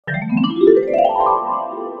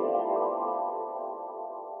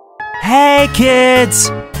Hey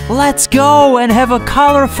kids! Let's go and have a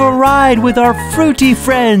colorful ride with our fruity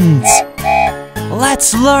friends!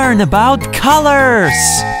 Let's learn about colors!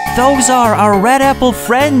 Those are our red apple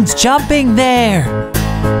friends jumping there!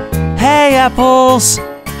 Hey apples!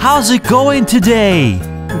 How's it going today?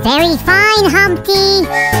 Very fine, Humpty!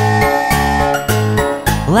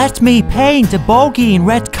 Let me paint a bogie in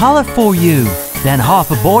red color for you. Then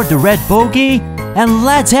hop aboard the red bogie and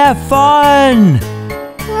let's have fun!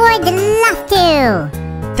 Would love to!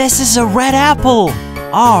 This is a red apple.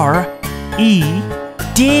 R-E-D.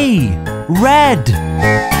 Red.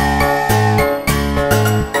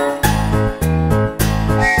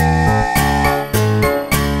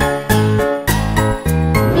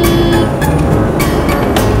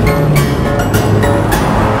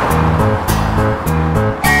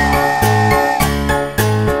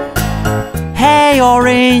 Hey,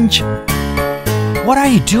 Orange! What are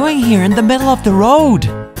you doing here in the middle of the road?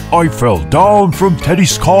 I fell down from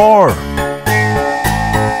Teddy's car.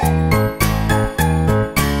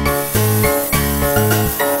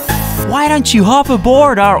 Why don't you hop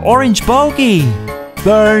aboard our orange bogie?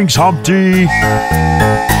 Thanks, Humpty.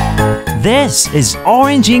 This is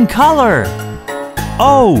orange in color.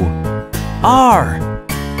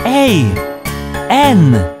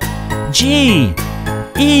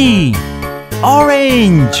 O-R-A-N-G-E.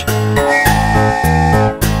 Orange.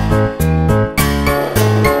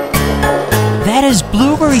 That is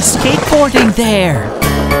Blueberry skateboarding there.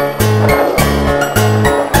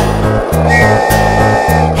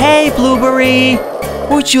 Hey Blueberry,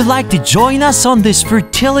 would you like to join us on this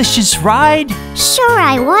fruitilicious ride? Sure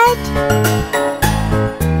I would.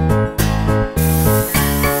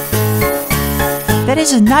 That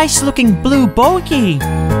is a nice looking blue bogie.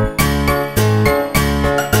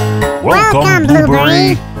 Welcome,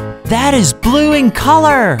 Blueberry. That is blue in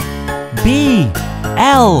color. B-L-U-E.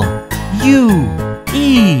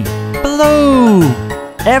 Blue.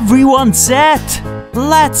 Everyone set?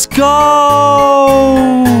 Let's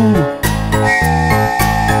go!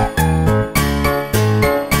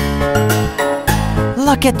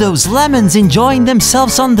 Look at those lemons enjoying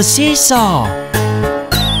themselves on the seesaw.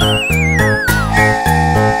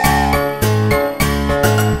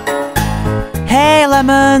 Hey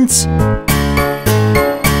lemons!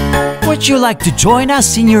 Would you like to join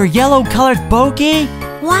us in your yellow-colored bogie?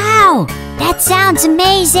 Wow! That sounds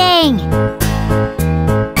amazing!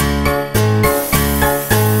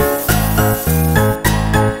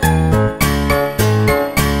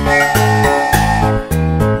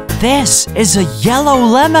 This is a yellow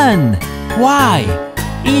lemon.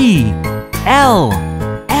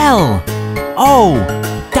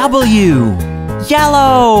 Y-E-L-L-O-W.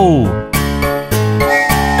 Yellow.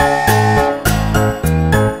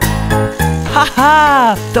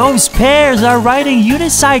 Haha! Those pears are riding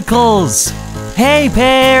unicycles. Hey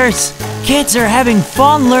pears! Kids are having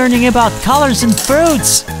fun learning about colors and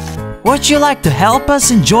fruits. Would you like to help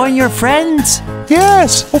us and join your friends?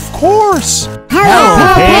 Yes, of course. Hello,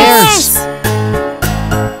 pears!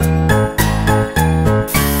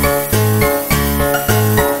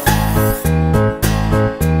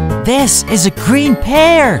 This is a green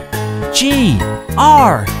pear. G-R-E-E-N.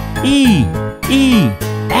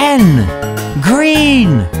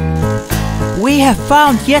 Green. We have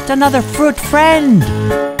found yet another fruit friend.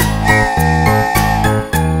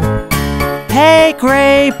 Hey,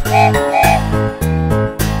 grape.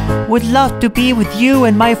 Would love to be with you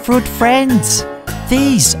and my fruit friends.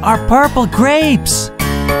 These are purple grapes.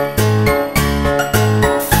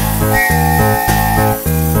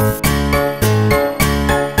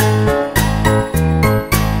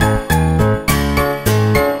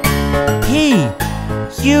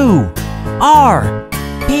 P-U-R-P-L-E.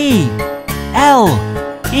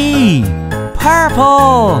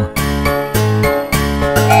 Purple.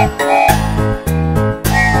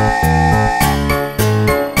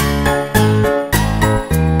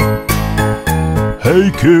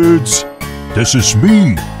 Hey kids, this is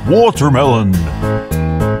me, Watermelon.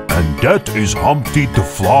 And that is Humpty the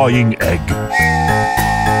Flying Egg.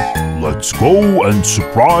 Let's go and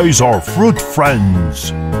surprise our fruit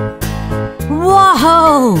friends.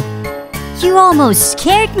 Whoa! You almost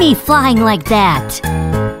scared me flying like that.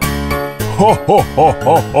 Ha ha ha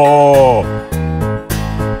ha ha!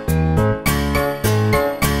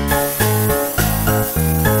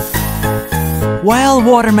 Well,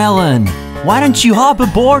 Watermelon, why don't you hop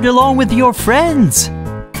aboard along with your friends?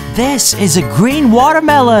 This is a green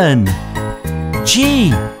watermelon.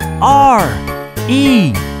 G-R-E-E-N.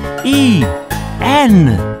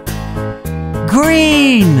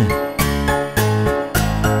 Green.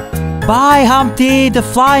 Bye, Humpty the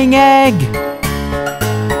Flying Egg.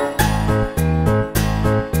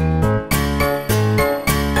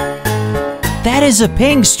 That is a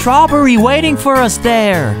pink strawberry waiting for us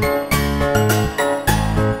there.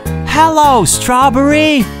 Hello,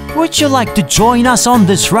 Strawberry. Would you like to join us on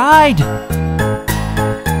this ride?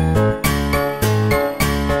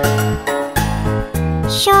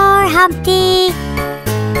 Sure, Humpty.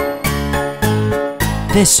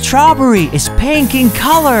 This strawberry is pink in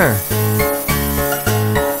color.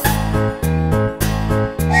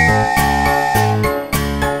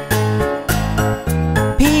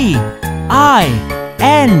 P-I-N-K,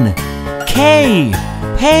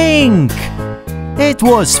 pink. It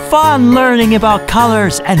was fun learning about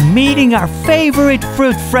colors and meeting our favorite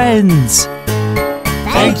fruit friends.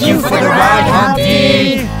 Thank you for the ride,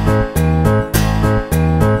 Humpty.